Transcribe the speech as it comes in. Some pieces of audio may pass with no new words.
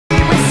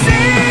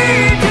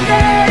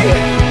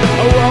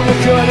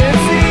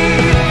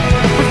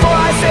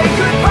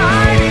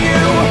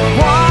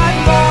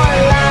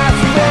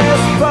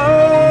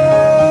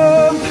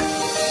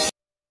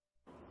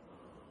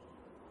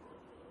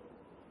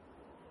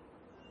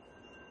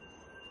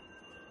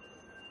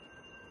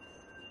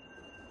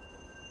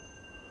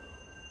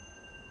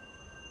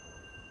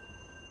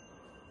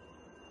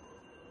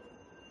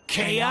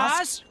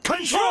Chaos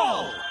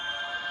Control!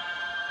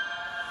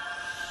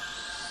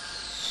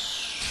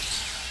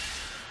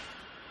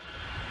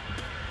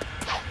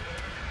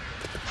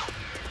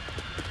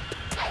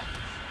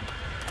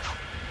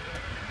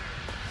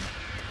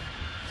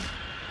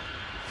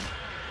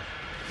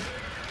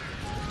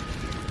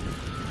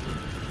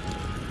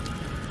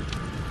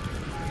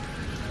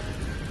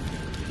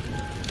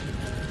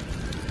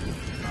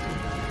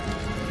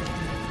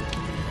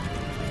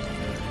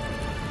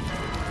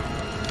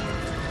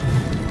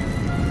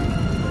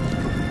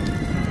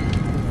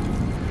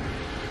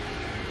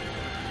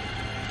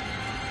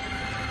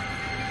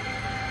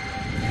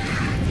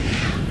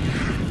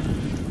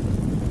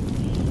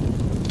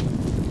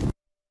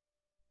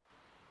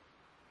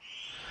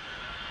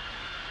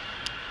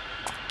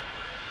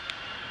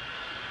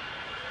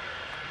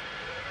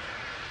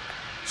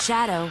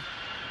 Shadow.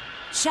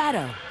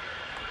 Shadow.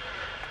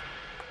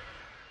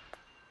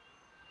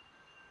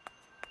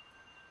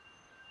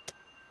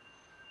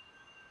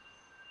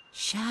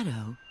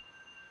 Shadow?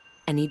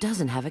 And he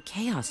doesn't have a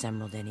Chaos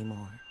Emerald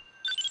anymore.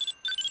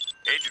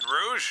 Agent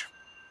Rouge,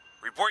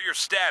 report your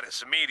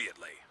status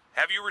immediately.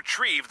 Have you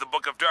retrieved the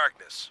Book of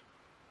Darkness?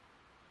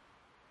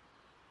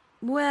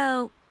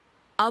 Well,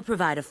 I'll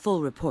provide a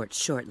full report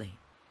shortly.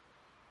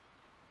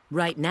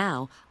 Right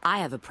now, I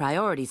have a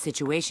priority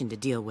situation to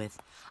deal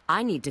with.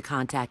 I need to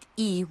contact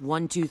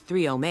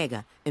E123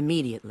 Omega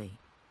immediately.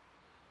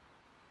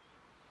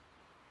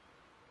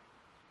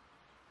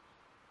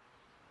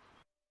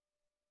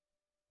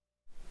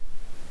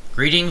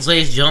 Greetings,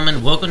 ladies and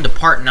gentlemen. Welcome to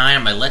part 9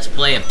 of my Let's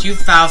Play of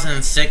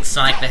 2006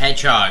 Sonic the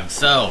Hedgehog.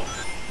 So,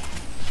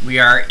 we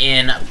are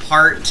in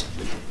part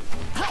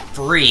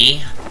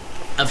 3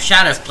 of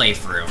Shadow's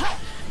playthrough.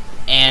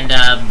 And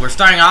we're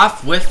starting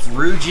off with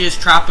Rouge's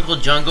Tropical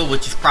Jungle,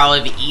 which is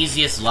probably the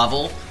easiest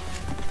level.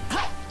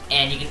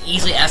 And you can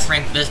easily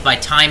S-rank this by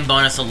time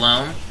bonus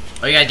alone.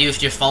 All you gotta do is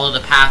just follow the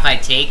path I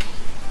take.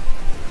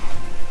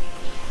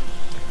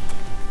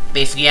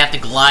 Basically, you have to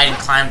glide and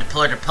climb to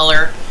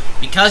pillar.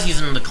 Because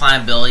using the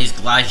climb abilities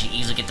allows you to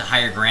easily get to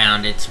higher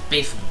ground, it's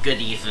basically a good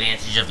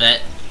advantage of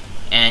it.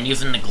 And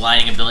using the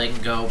gliding ability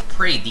can go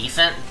pretty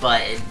decent,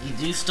 but you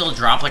do still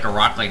drop like a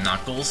rock like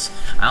Knuckles.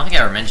 I don't think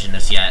I ever mentioned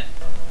this yet.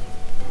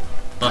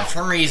 But for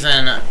some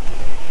reason,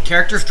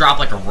 characters drop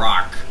like a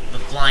rock. The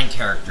flying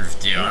characters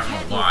do, I don't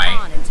know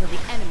why.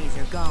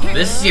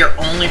 This is your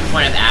only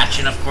point of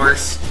action, of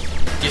course.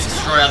 Just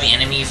destroy all the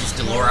enemies, just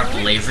to lure up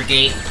the laser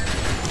gate.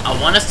 I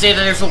want to say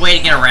that there's a way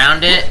to get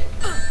around it,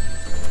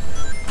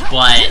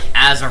 but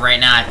as of right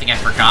now, I think I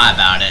forgot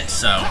about it,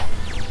 so...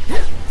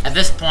 At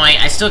this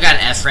point, I still got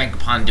an S rank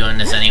upon doing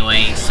this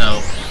anyway,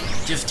 so...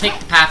 Just take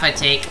the path I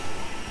take,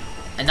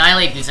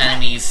 annihilate these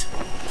enemies,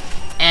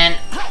 and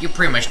you're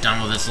pretty much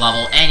done with this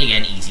level, and you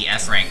get an easy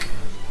S rank.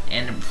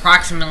 In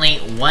approximately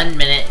 1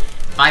 minute,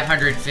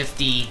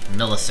 550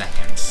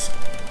 milliseconds.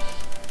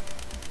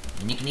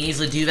 And you can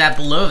easily do that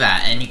below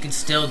that, and you can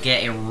still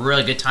get a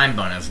really good time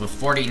bonus with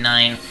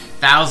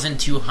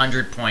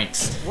 49,200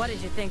 points. What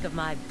did you think of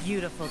my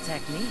beautiful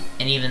technique?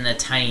 And even the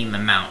tiny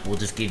amount will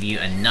just give you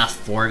enough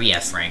for the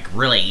S rank.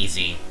 Really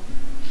easy.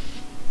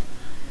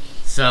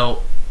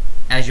 So,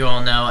 as you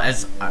all know,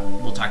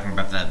 we'll talk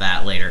about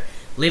that later.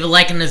 Leave a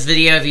like on this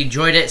video if you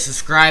enjoyed it.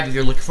 Subscribe if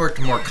you're looking forward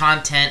to more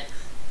content.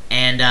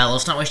 And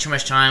let's not waste too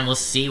much time.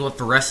 Let's see what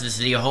the rest of this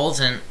video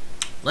holds, and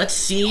let's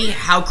see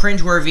how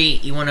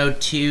cringeworthy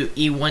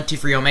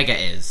E123 Omega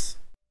is.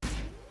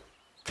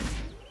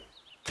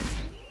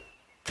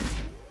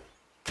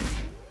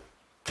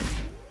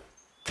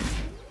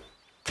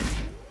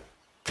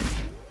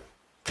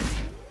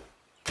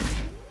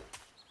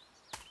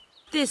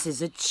 This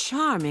is a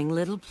charming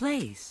little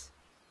place.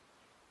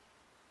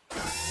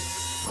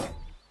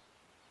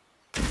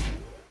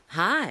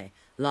 Hi,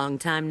 long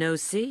time no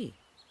see.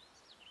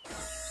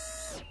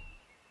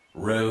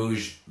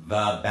 Rouge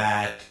the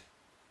Bat.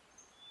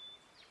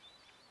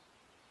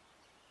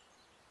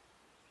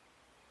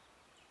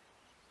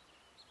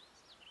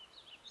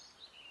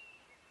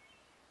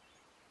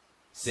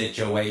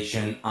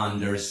 Situation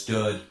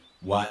understood.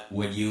 What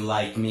would you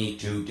like me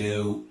to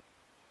do?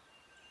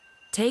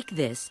 Take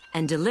this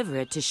and deliver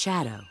it to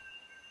Shadow.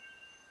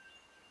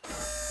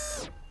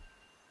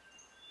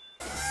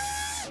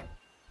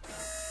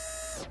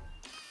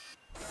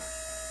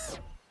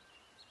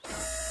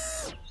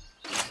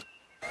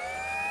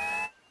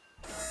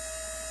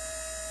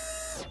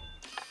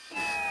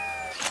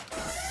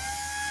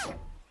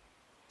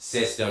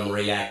 System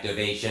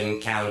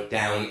reactivation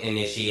countdown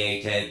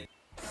initiated.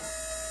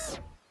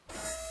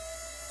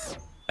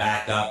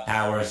 Backup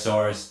power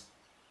source.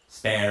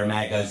 Spare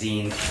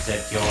magazines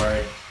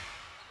secured.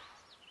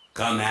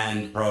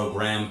 Command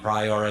program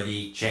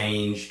priority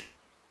changed.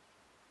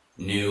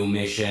 New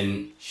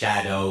mission,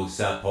 Shadow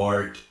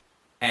support.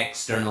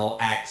 External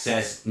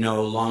access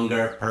no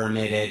longer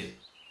permitted.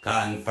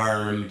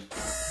 Confirmed.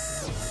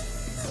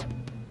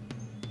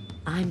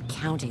 I'm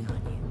counting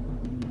on you.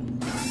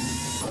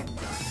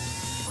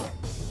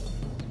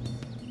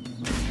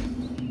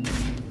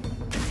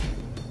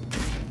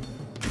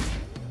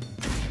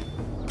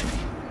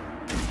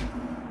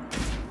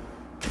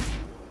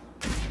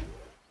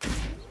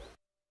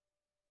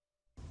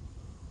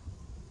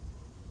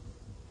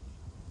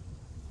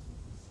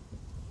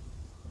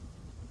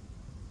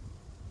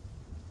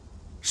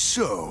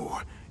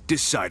 So,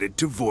 decided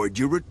to void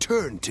your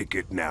return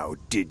ticket now,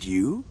 did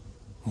you?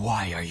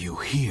 Why are you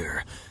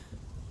here?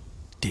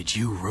 Did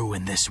you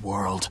ruin this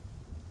world?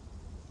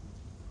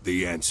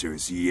 The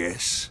answer's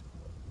yes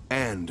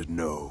and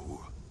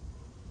no.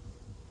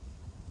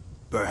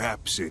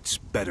 Perhaps it's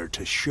better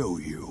to show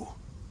you.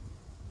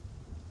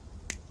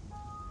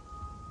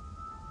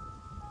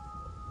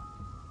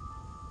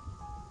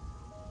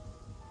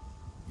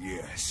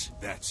 Yes,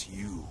 that's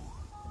you.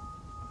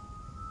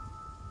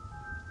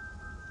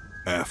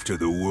 After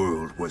the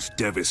world was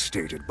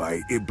devastated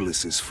by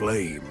Iblis's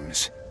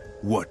flames,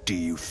 what do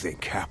you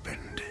think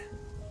happened?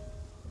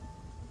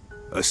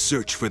 A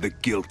search for the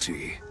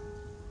guilty.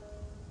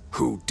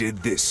 Who did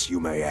this, you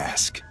may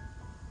ask?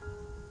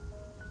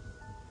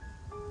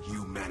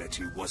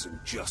 Humanity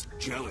wasn't just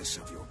jealous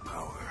of your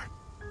power.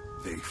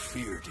 They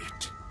feared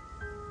it.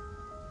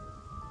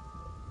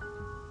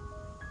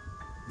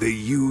 They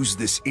used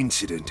this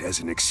incident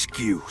as an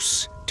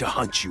excuse to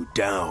hunt you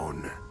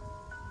down.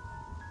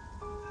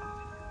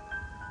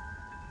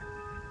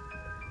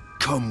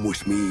 Come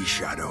with me,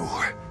 Shadow.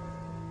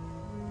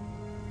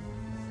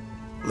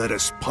 Let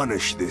us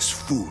punish this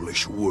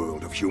foolish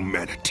world of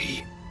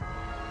humanity.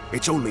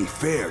 It's only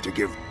fair to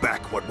give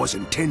back what was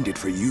intended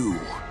for you.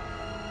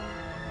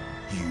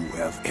 You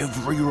have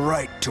every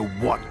right to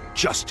want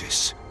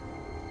justice.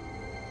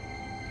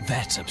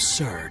 That's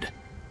absurd.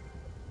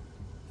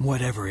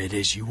 Whatever it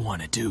is you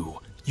want to do,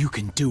 you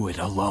can do it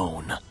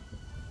alone.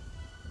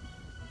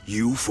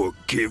 You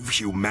forgive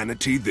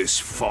humanity this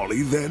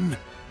folly, then?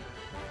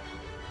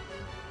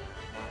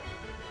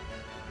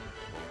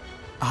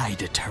 I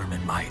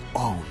determine my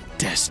own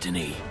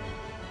destiny.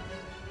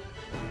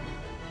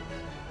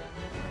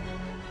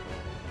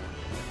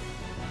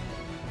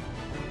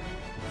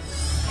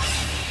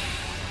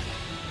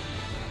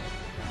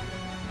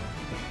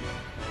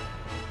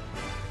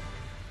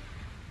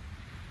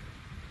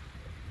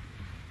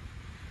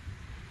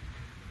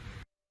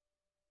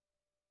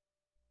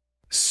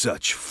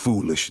 Such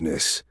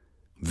foolishness.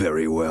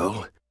 Very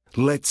well.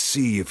 Let's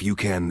see if you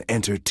can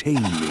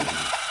entertain me.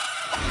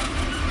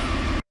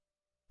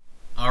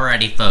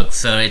 Alrighty, folks,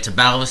 so it's a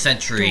battle of the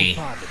century.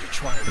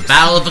 The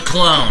battle of the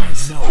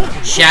clones.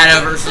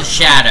 Shadow versus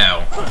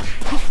Shadow.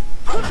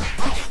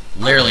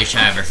 Literally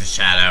Shadow versus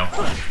Shadow.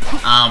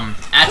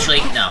 Actually,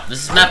 no,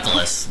 this is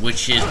Mephiles,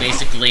 which is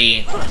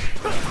basically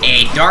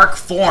a dark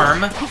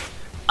form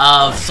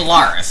of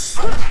Solaris.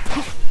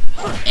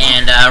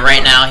 And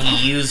right now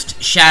he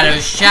used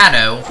Shadow's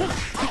shadow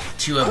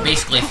to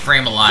basically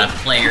frame a lot of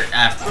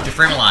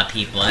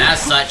people, and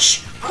as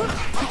such,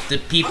 the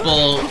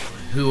people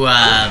who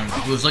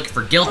was looking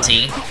for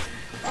guilty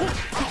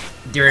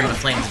during the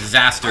Flames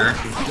disaster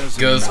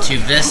goes to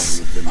this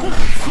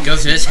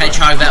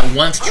hedgehog that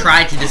once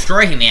tried to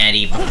destroy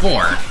humanity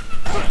before.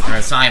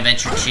 Or Sonic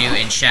Adventure 2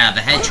 and Shadow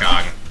the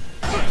Hedgehog,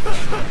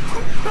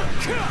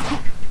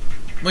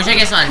 which I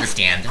guess I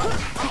understand.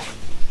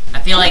 I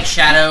feel like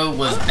Shadow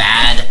was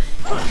bad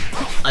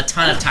a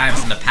ton of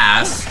times in the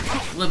past.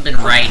 It would have been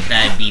right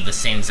that it'd be the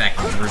same exact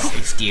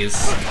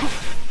excuse.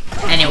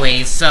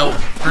 Anyways, so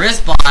for this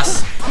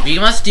boss, what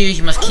you must do is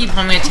you must keep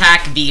homing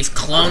attack these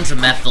clones of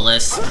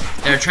Mephiles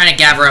that are trying to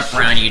gather up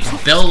around you to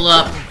build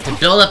up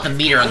the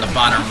meter on the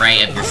bottom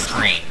right of your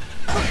screen.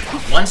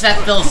 Once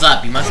that fills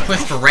up, you must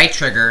push the right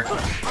trigger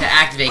to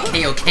activate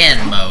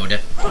Kaioken mode.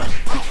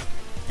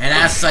 And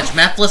as such,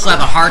 Mephiles will have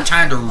a hard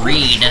time to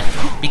read,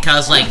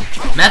 because, like,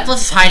 Mephiles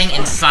is hiding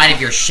inside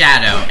of your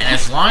shadow, and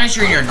as long as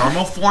you're in your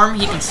normal form,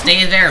 he can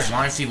stay there as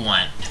long as you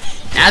want.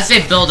 As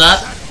they build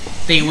up,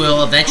 they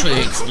will eventually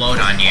explode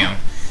on you.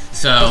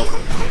 So,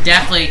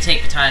 definitely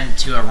take the time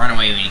to run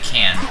away when you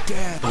can.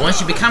 But once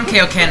you become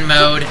Kaioken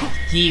mode,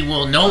 he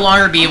will no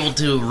longer be able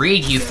to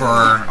read you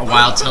for a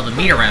while till the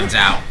meter runs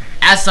out.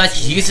 As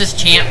such, use this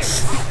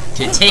chance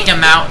to take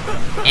him out,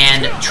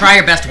 and try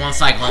your best to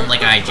one-cycle him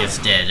like I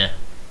just did.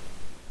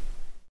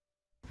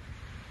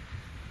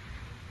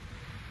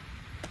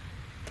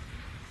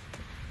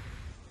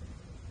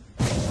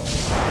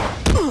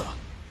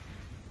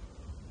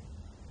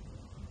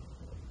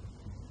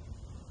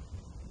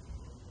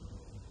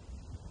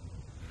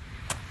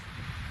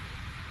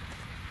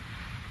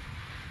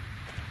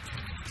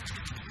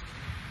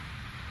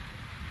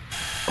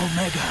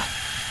 Omega.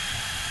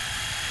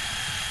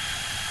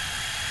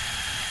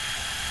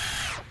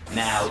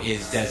 Now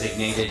is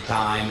designated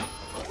time.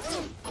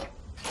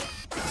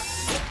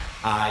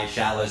 I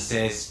shall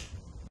assist.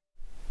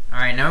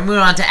 Alright, now we're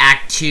moving on to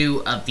Act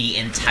 2 of the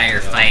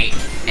entire fight.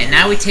 And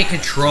now we take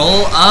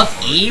control of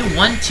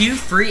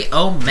E123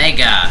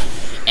 Omega.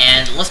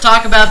 And let's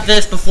talk about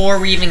this before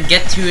we even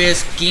get to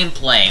his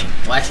gameplay.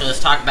 Well, actually, let's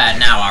talk about it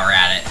now while we're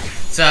at it.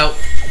 So,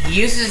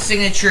 he uses his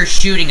signature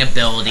shooting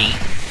ability.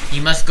 He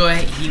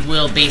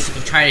will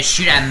basically try to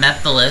shoot at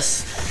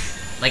Mephiles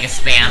like a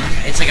spam.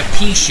 It's like a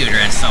pea shooter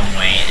in some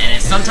way, and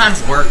it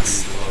sometimes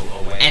works,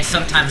 and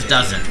sometimes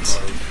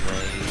doesn't.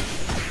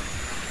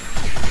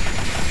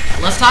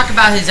 Let's talk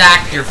about his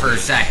actor for a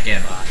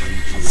second.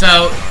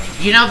 So,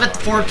 you know that the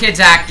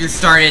 4Kids actor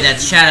started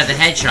as Shadow the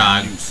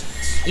Hedgehog.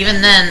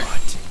 Even then,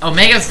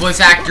 Omega's voice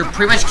actor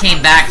pretty much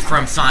came back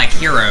from Sonic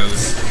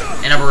Heroes.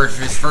 In other words,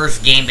 his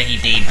first game that he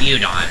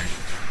debuted on.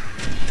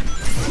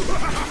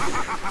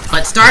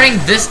 But starting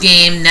this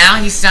game,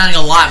 now he's sounding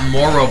a lot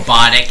more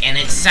robotic, and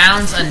it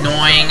sounds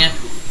annoying.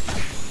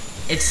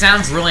 It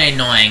sounds really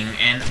annoying,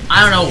 and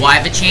I don't know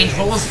why the change.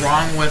 What was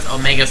wrong with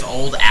Omega's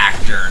old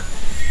actor?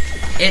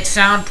 It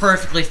sounded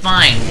perfectly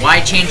fine.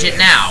 Why change it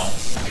now?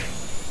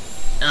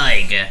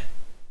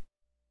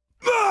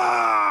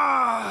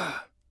 Ugh.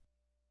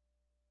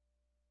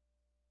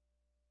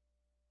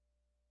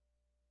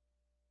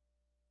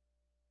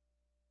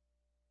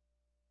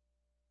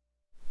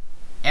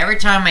 Every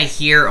time I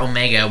hear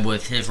Omega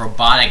with his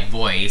robotic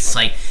voice,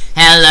 like,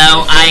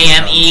 "Hello, I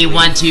am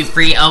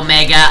E123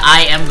 Omega.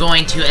 I am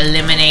going to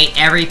eliminate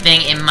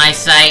everything in my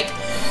sight.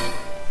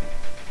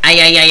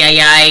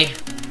 Ay.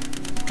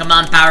 Come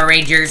on, Power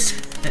Rangers."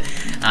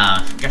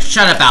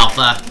 Shut up,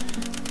 Alpha.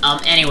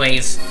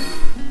 Anyways,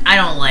 I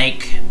don't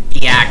like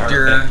the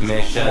actor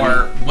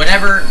or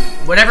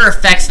whatever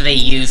effects they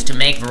use to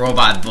make the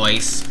robot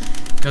voice,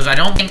 because I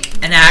don't think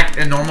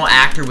a normal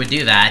actor would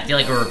do that. I feel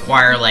like it would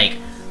require, like,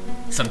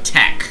 some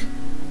tech.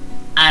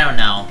 I don't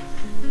know.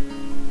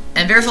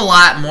 And there's a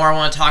lot more I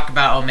want to talk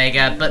about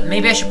Omega, but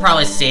maybe I should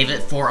probably save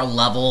it for a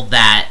level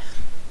that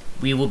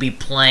we will be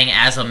playing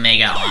as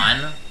Omega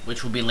on,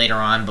 which will be later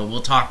on, but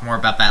we'll talk more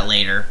about that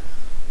later.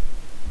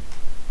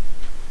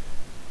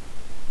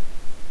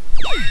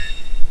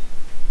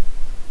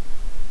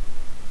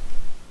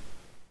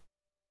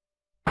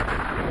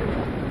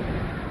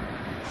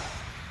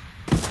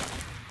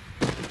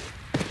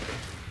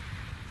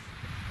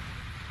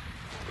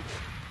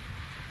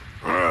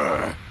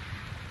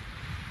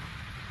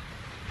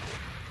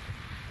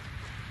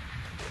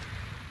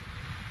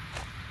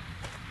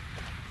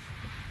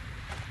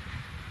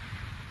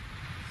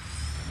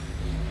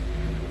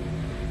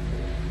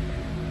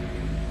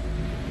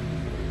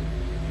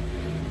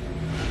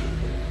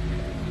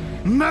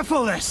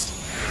 Mephiles!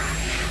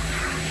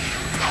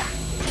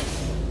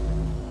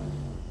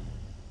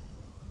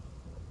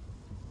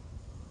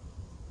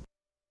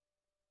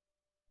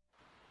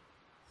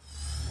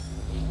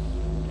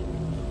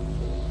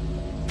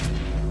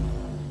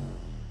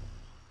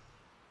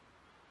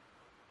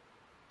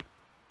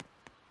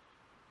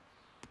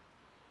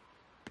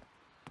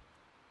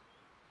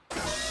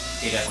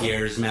 It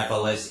appears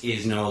Mephiles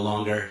is no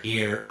longer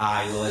here.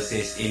 I will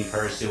assist in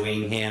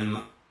pursuing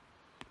him.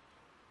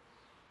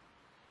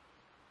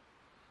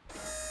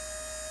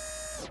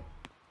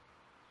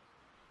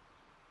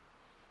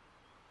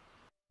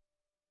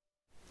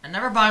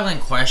 Another boggling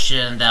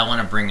question that I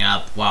want to bring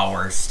up while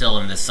we're still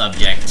in this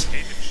subject.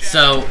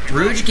 So,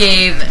 Rouge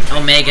gave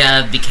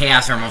Omega the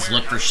Chaos Emeralds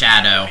look for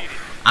Shadow.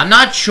 I'm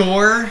not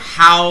sure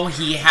how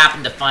he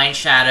happened to find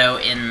Shadow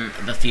in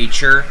the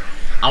future.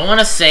 I want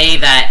to say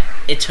that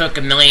it took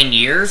a million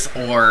years,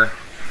 or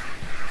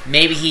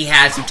maybe he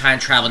had some time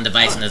traveling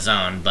device on his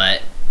own,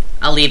 but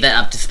I'll leave that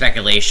up to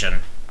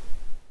speculation.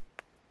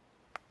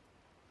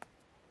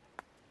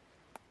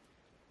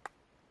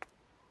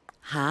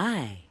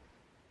 Hi.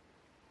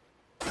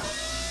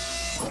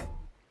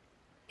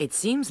 It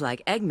seems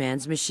like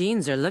Eggman's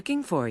machines are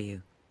looking for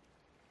you.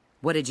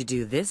 What did you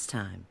do this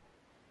time?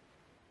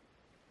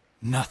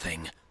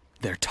 Nothing.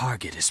 Their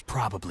target is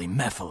probably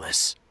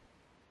Mephiles.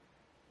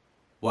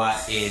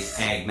 What is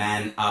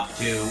Eggman up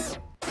to?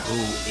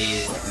 Who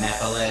is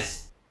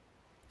Mephiles?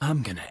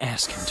 I'm gonna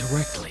ask him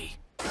directly.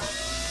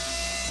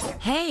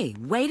 Hey,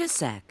 wait a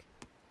sec.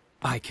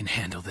 I can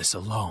handle this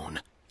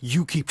alone.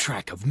 You keep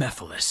track of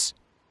Mephiles.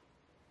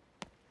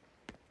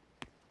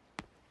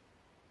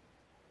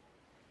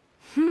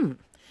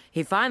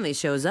 He finally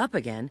shows up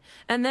again,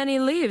 and then he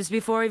leaves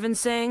before even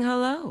saying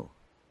hello.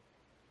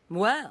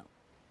 Well,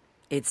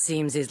 it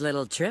seems his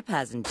little trip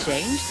hasn't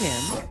changed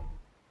him.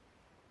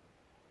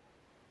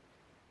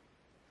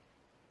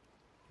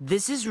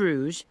 This is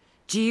Rouge,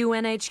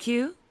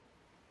 GUNHQ?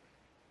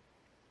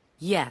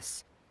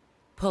 Yes.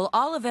 Pull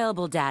all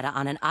available data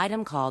on an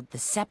item called the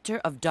Scepter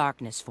of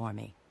Darkness for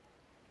me.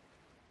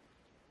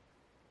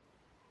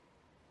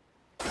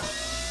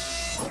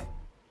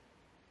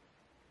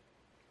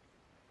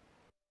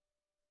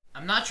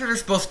 I'm not sure there's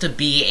supposed to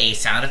be a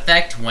sound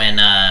effect when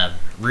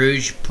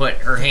Rouge put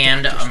her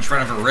hand in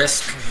front of her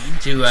wrist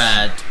to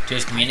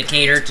his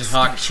communicator to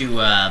talk to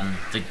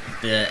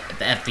the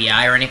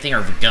FBI or anything,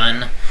 or the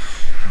gun.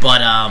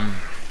 But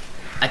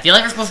I feel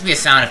like there's supposed to be a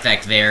sound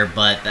effect there,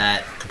 but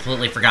that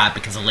completely forgot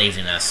because of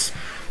laziness.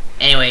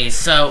 Anyways,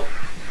 so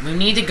we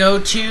need to go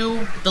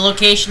to the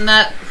location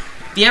that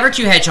the other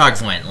two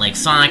Hedgehogs went, like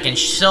Sonic and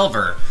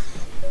Silver.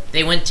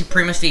 They went to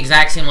pretty much the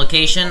exact same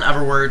location. In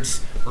other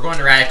words, we're going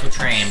to Radical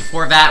Train.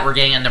 Before that, we're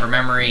getting another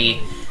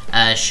memory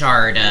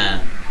shard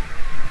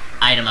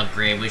item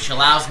upgrade, which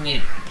allows me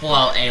to pull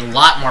out a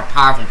lot more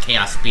powerful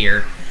Chaos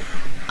Spear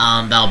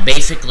that'll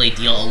basically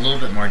deal a little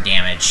bit more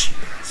damage.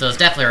 So it's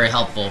definitely very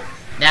helpful.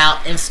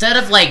 Now, instead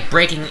of, like,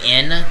 breaking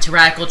in to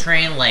Radical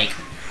Train, like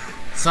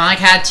Sonic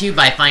had to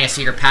by finding a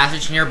secret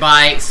passage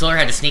nearby, Silver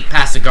had to sneak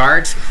past the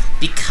guards.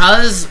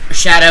 Because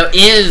Shadow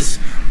is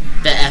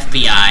the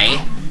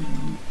FBI,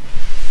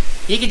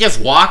 he can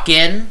just walk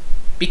in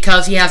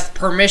because he has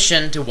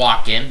permission to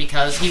walk in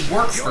because he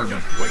works for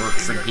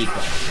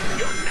people.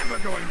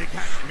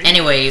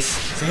 Anyways,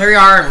 so here we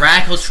are in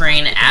Radical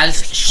Terrain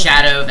as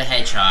Shadow the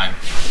Hedgehog.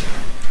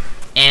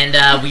 And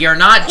we are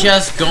not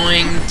just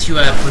going to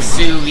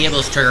pursue the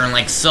Iblis trigger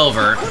like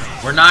Silver.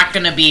 We're not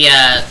gonna be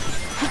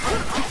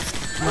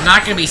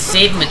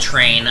saving the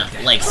train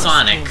like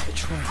Sonic.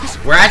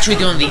 We're actually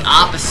doing the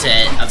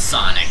opposite of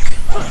Sonic.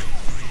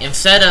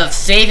 Instead of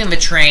saving the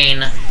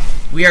train,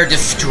 we are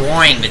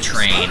destroying the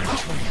train.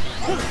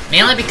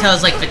 Mainly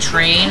because, like, the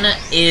train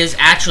is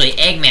actually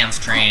Eggman's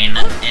train,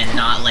 and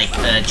not, like,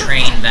 the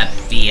train that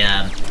the,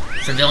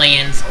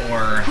 civilians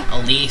or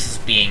Elise is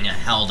being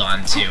held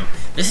onto.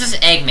 This is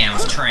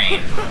Eggman's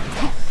train.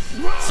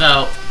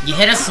 So, you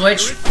hit a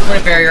switch, put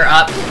a barrier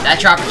up,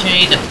 that's your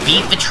opportunity to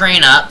beat the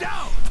train up.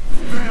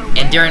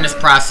 And during this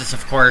process,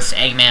 of course,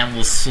 Eggman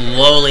will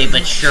slowly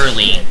but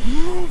surely,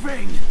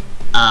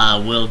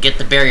 will get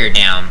the barrier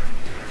down.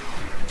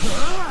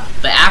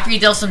 But after you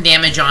deal some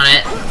damage on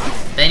it,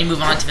 then you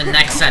move on to the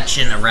next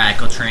section of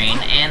Radical Terrain,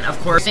 and of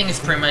course, everything is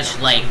pretty much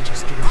like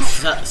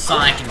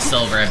Sonic and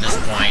Silver at this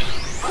point.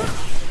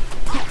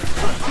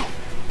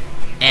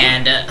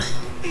 And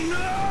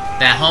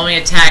that homing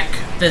attack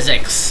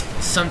physics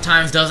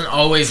sometimes doesn't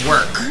always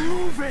work.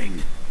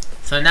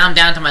 So now I'm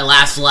down to my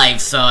last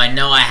life, so I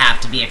know I have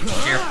to be extra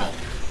careful.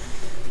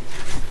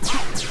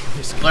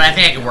 But I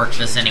think I can work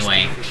this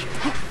anyway.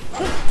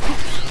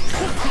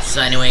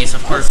 So anyways,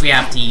 of course we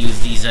have to use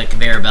these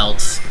conveyor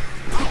belts.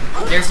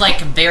 There's like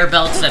conveyor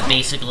belts that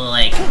basically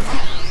like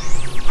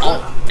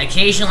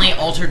occasionally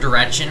alter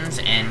directions,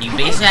 and you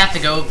basically have to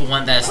go with the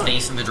one that's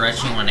facing the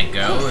direction you want to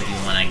go if you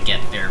want to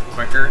get there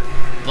quicker.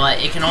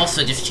 But it can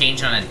also just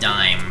change on a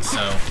dime,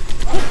 so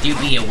do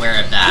be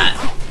aware of that.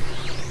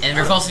 And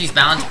there's also these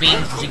balance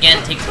beams, which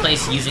again takes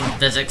place using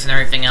physics and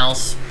everything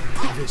else.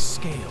 This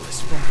scale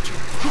is fragile.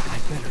 I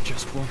better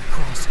just walk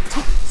across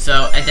it.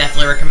 So I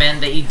definitely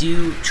recommend that you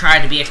do try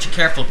to be extra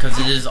careful because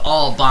it is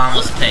all a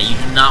bottomless pit. You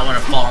do not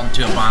want to fall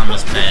into a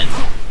bottomless pit.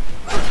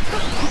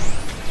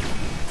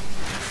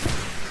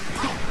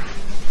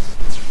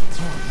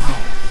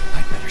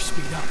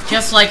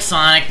 Just like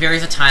Sonic, there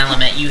is a time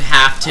limit. You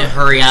have to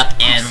hurry up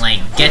and like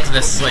get to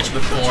the switch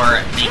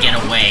before they get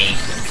away.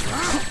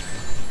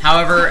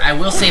 However, I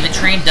will say the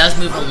train does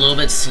move a little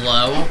bit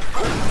slow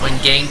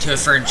when getting to a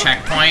certain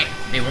checkpoint.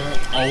 They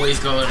won't always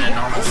go at a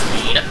normal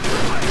speed.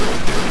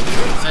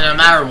 So no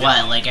matter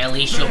what, like, at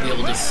least you'll be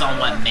able to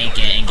somewhat make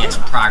it and get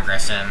some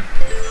progress in.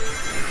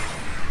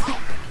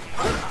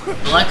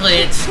 But luckily,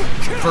 it's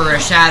for a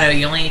Shadow,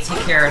 you only need to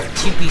take care of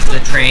 2 pieces of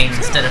the train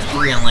instead of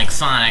 3 unlike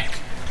Sonic.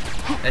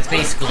 That's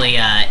basically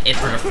it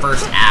for the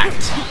first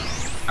act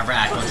of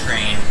Radical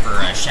Terrain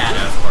for Shadow,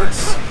 of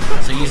course.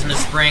 So using the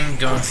spring,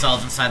 go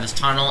themselves inside this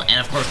tunnel, and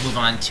of course move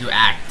on to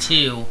Act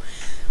 2,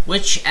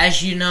 which,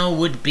 as you know,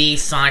 would be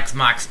Sonic's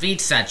Mach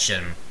Speed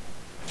section.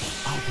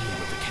 I'll be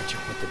able to catch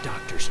up with the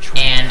doctor's train.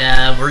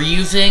 And we're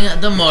using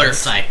the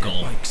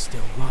motorcycle.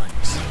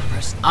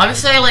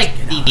 Obviously, I like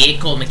the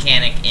vehicle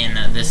mechanic in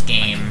this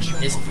game.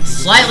 It's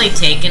slightly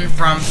taken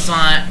from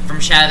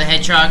Shadow the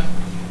Hedgehog.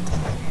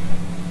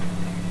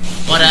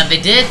 But they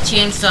did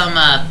change some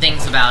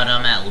things about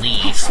them at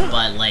least,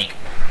 but like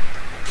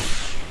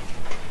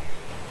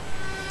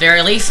they're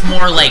at least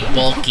more like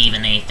bulky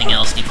than anything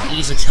else. You can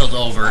easily tilt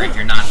over if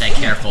you're not that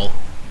careful.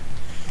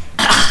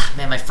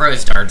 Man, my throat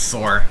started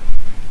sore.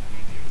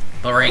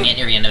 But we're gonna get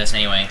near the end of this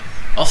anyway.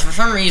 Also, for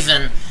some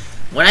reason,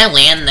 when I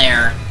land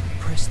there,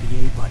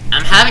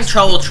 I'm having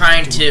trouble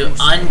trying to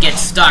unget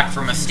stuck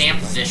from a stand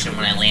position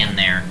when I land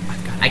there.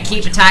 I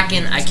keep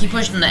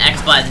pushing the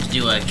X button to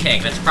do a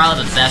kick. That's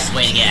probably the best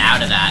way to get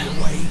out of that.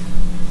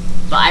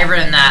 But other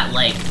than that,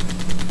 like,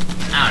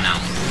 I don't know.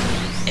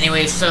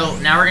 Anyway, so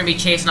now we're gonna be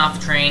chasing off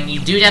the train. You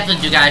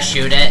definitely gotta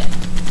shoot it.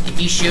 If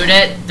you shoot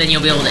it, then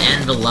you'll be able to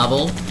end the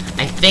level.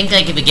 I think,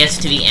 like, if it gets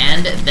to the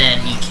end,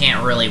 then you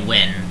can't really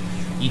win.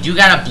 You do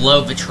gotta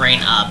blow the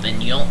train up,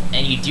 and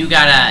you do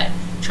gotta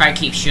try to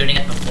keep shooting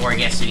it before it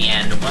gets to the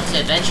end. Once it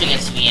eventually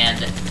gets to the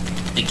end,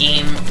 the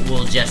game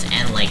will just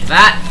end like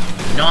that.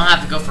 You don't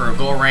have to go for a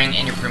gold ring,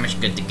 and you're pretty much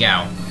good to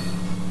go.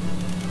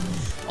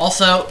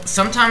 Also,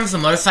 sometimes the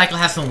motorcycle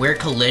has some weird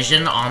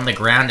collision on the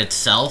ground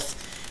itself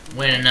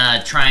when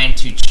trying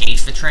to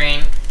chase the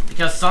train,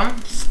 because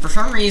for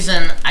some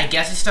reason, I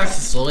guess it starts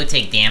to slowly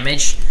take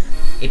damage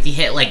if you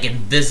hit like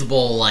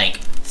invisible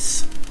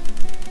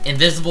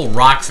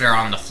rocks that are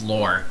on the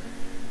floor.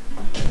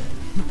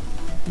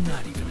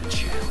 Not even a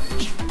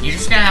challenge. You're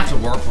just gonna have to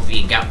work with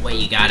what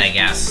you got, I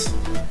guess.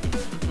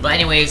 But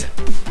anyways,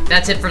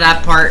 that's it for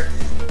that part.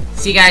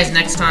 See you guys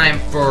next time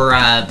for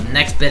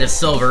next bit of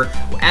Silver,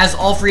 as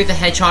all 3 of the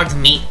Hedgehogs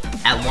meet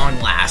at long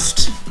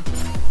last.